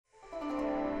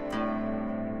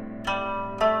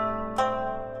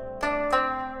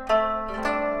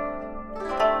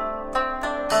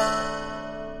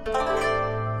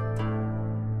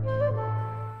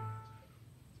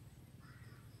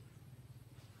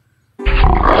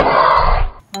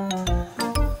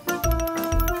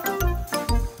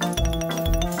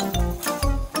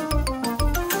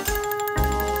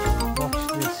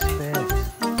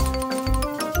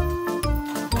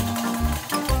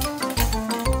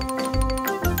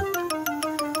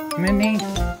Minnie,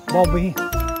 Bobby,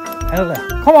 Ella.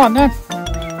 Come on then.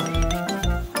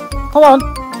 Come on.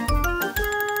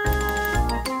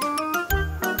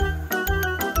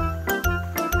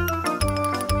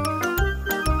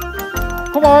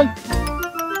 Come on.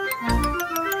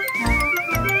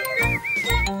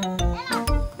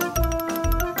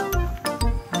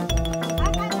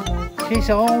 She's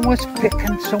always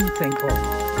picking something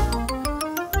up.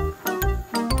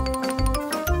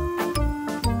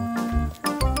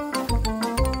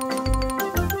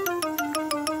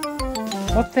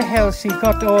 What the hell's he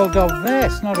got hold of there?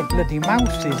 It's not a bloody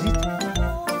mouse, is it?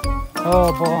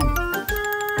 Oh, bon.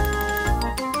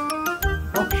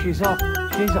 Oh, she's off.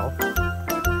 She's off.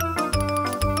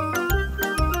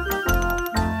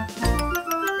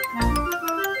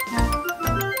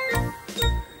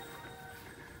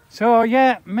 So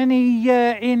yeah, Minnie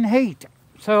in heat.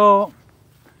 So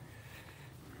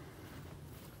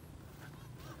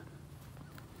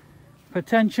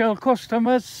potential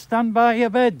customers, stand by your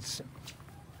beds.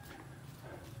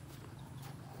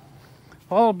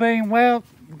 All being well,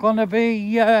 gonna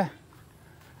be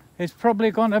it's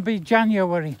probably gonna be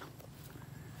January,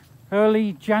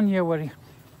 early January,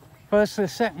 first or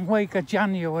second week of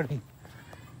January,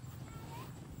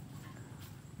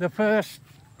 the first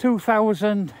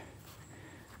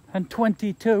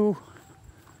 2022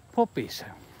 puppies.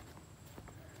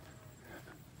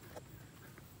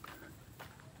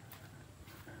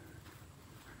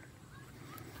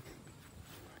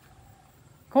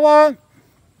 Come on.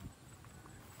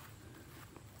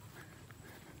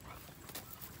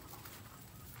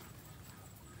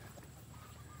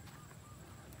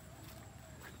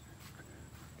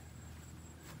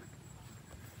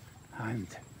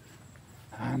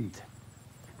 And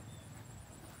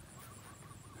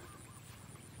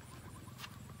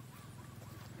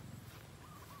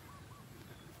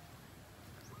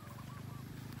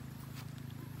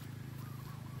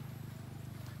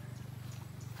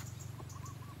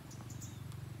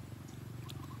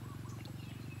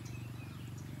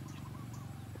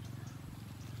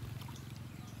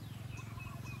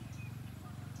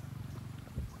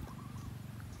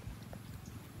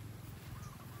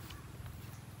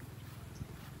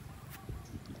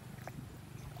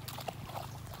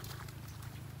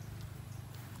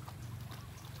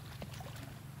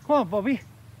come on, Bobby.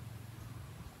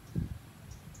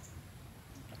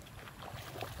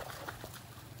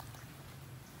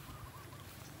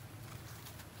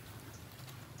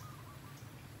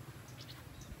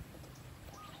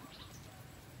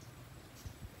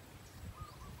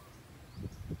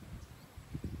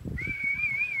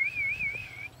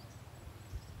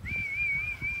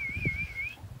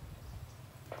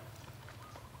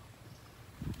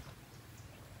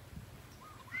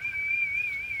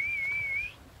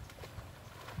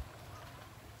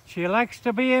 She likes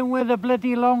to be in with the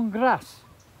bloody long grass.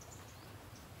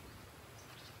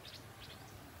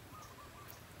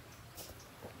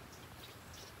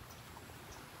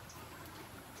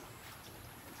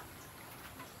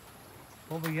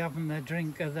 Probably having a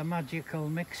drink of the magical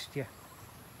mixture.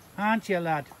 Aren't you,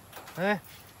 lad? Eh?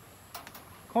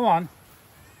 Come on.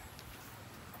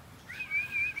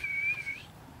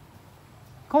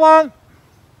 Come on.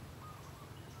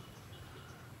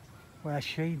 Well,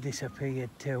 she disappeared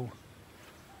too.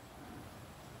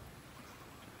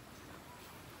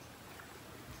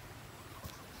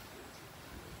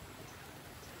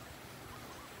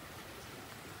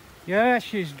 Yeah,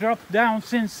 she's dropped down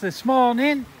since this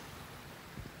morning.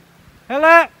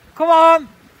 Ella, come on!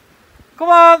 Come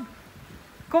on!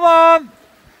 Come on!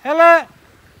 Ella!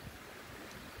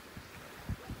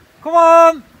 Come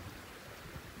on!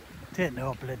 Take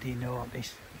no bloody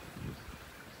notice.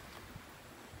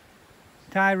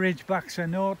 Thai Ridgebacks are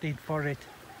noted for it.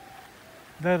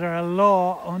 They're a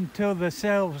law unto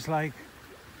themselves, like.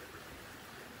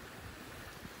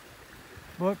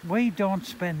 But we don't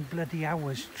spend bloody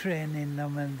hours training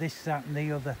them and this, that and the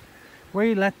other.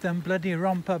 We let them bloody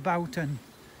romp about and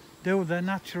do the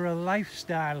natural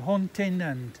lifestyle, hunting,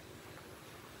 and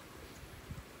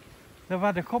they've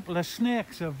had a couple of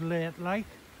snakes of late, like.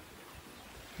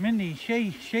 Minnie,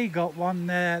 she got one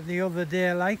the other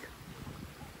day, like.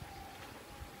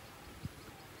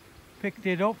 Picked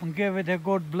it up and gave it a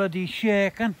good bloody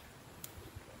shaking.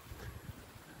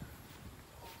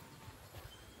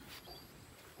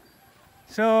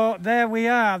 So there we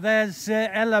are. There's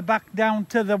Ella back down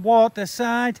to the water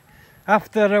side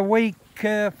after a week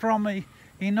from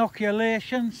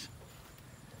inoculations.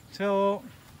 So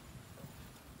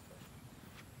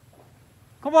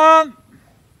come on.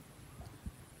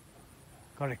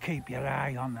 Gotta keep your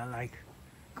eye on her, like.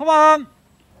 Come on,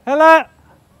 Ella.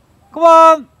 Come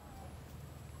on.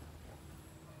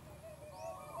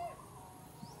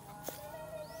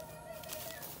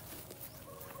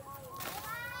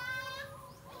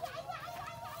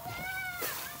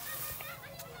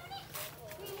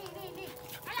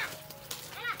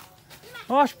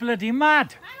 Oh, it's bloody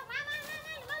mad.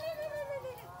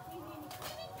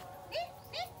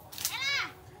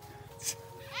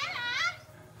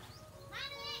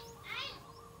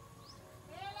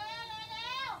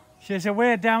 She's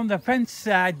away down the fence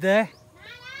side there.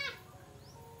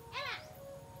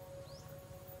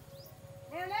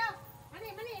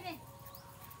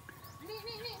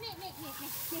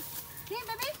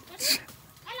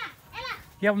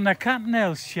 Give them the cat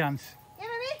nails chance.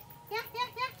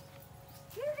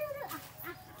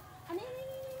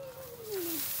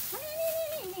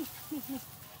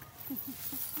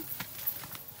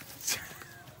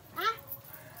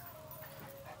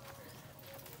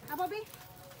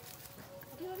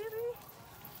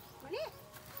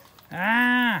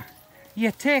 Ah,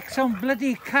 you take some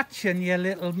bloody catching, you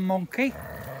little monkey.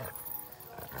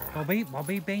 Bobby,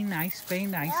 Bobby, be nice, be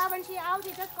nice. Yeah, when she's out,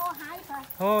 you just go hide her.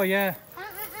 Oh, yeah.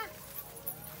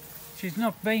 She's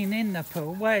not been in the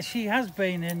pool. Well, she has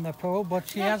been in the pool, but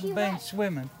she hasn't been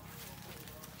swimming.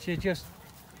 She just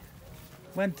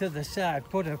went to the side,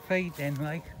 put her feet in,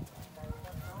 like.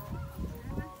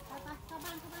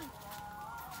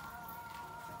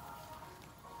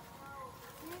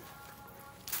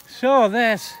 So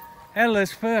there's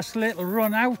Ella's first little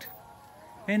run out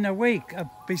in a week,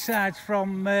 besides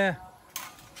from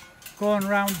going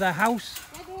round the house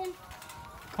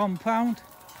compound.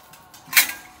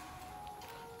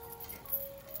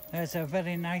 There's a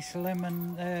very nice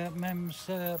lemon Mem's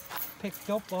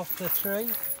picked up off the tree.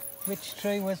 Which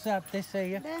tree was that? This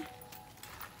here? There.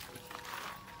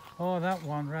 Oh, that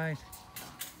one, right.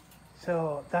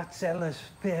 So that's Ella's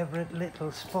favourite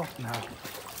little spot now.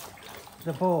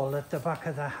 The bowl at the back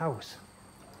of the house.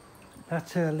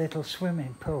 That's her little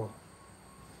swimming pool.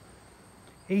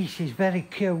 Ish is very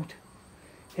cute.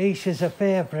 Ish is a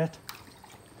favourite.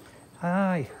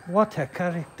 Aye, what a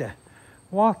character.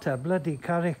 What a bloody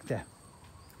character.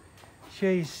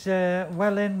 She's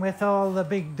well in with all the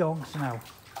big dogs now.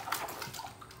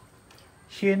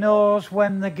 She knows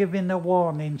when they're giving a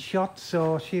warning shot,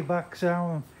 so she backs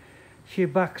down. She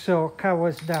backs or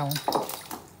cowers down.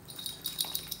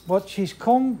 What she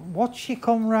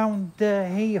come round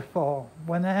here for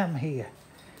when I'm here?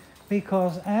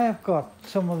 Because I've got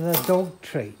some of the dog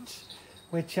treats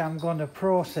which I'm going to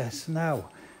process now,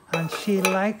 and she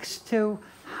likes to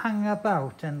hang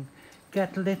about and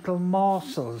get little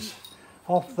morsels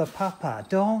off the papa,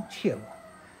 don't you?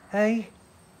 Eh?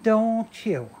 Don't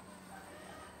you?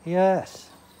 Yes.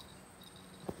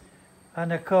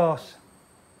 And of course,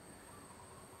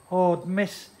 oh,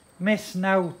 Miss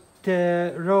now,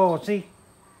 Rosie,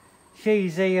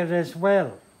 she's here as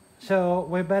well, so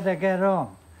we better get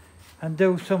on and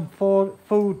do some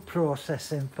food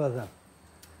processing for them.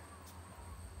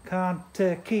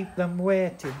 Can't keep them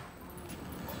waiting.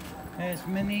 There's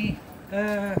Minnie,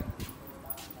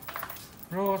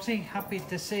 Rosie, happy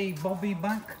to see Bobby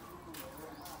back,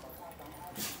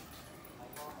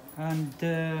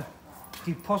 and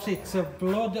deposits of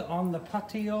blood on the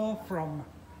patio from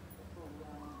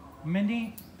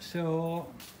Minnie, so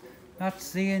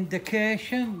that's the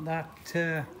indication that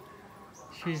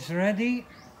she's ready.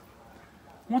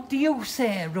 What do you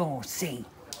say, Rosie?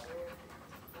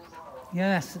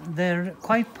 Yes, they're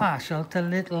quite partial to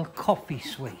little coffee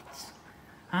sweets,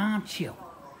 aren't you?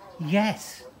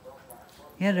 Yes.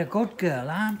 You're a good girl,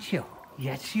 aren't you?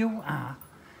 Yes, you are.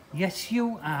 Yes,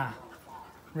 you are,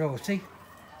 Rosie.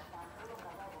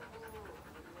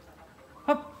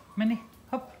 Up, Minnie,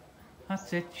 up.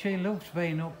 That's it. She loves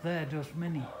being up there, does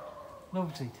Minnie?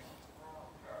 Loves it.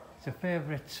 It's a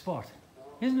favourite spot.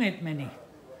 Isn't it, Minnie?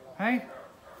 Right?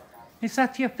 Is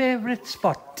that your favourite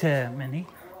spot, Minnie?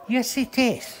 Yes, it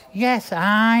is. Yes,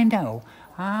 I know.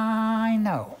 I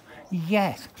know.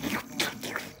 Yes.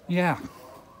 Yeah.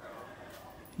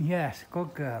 Yes,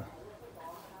 good girl.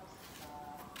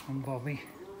 And Bobby.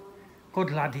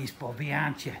 Good lad he's Bobby,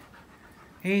 aren't you?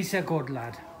 He's a good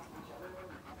lad.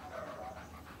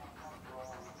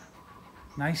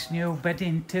 Nice new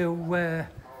bedding to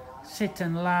sit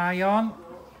and lie on.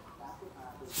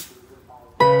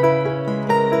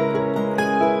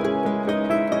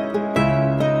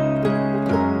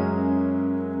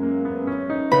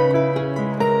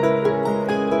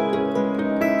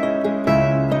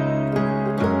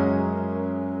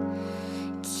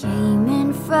 Came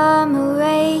in from a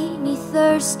rainy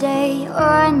Thursday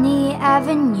on the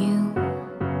avenue.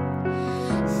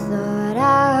 Thought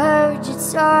I heard you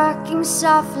talking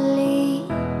softly.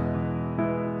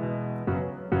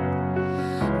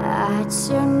 I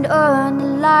turned on the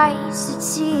lights, the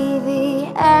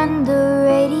TV and the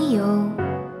radio.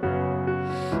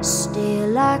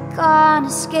 Still I can't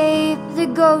escape the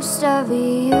ghost of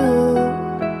you.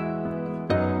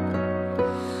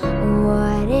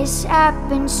 this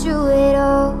happened to it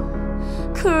all.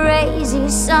 Crazy,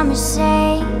 some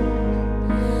say.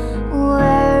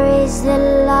 Where is the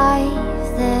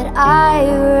life that I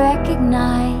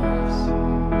recognize?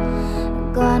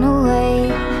 Gone away,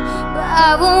 but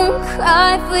I won't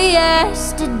cry for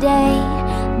yesterday.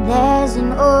 There's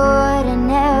an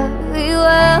ordinary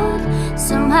world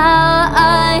somehow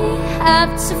I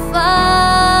have to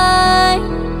find.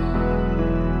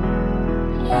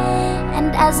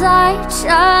 And as I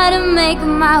try to make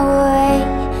my way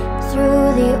through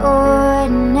the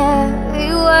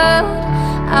ordinary world,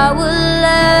 I will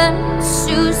learn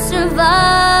to survive.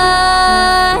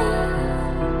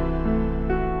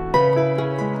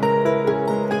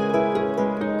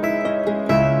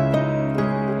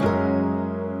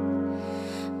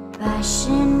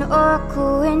 Passion or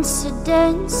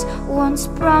coincidence once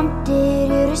prompted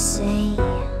you to say,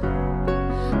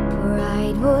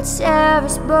 pride will tear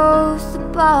us both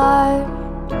apart.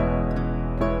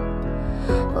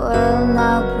 Well,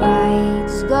 now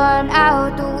pride's gone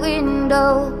out the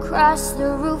window, crossed the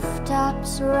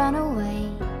rooftops, run away.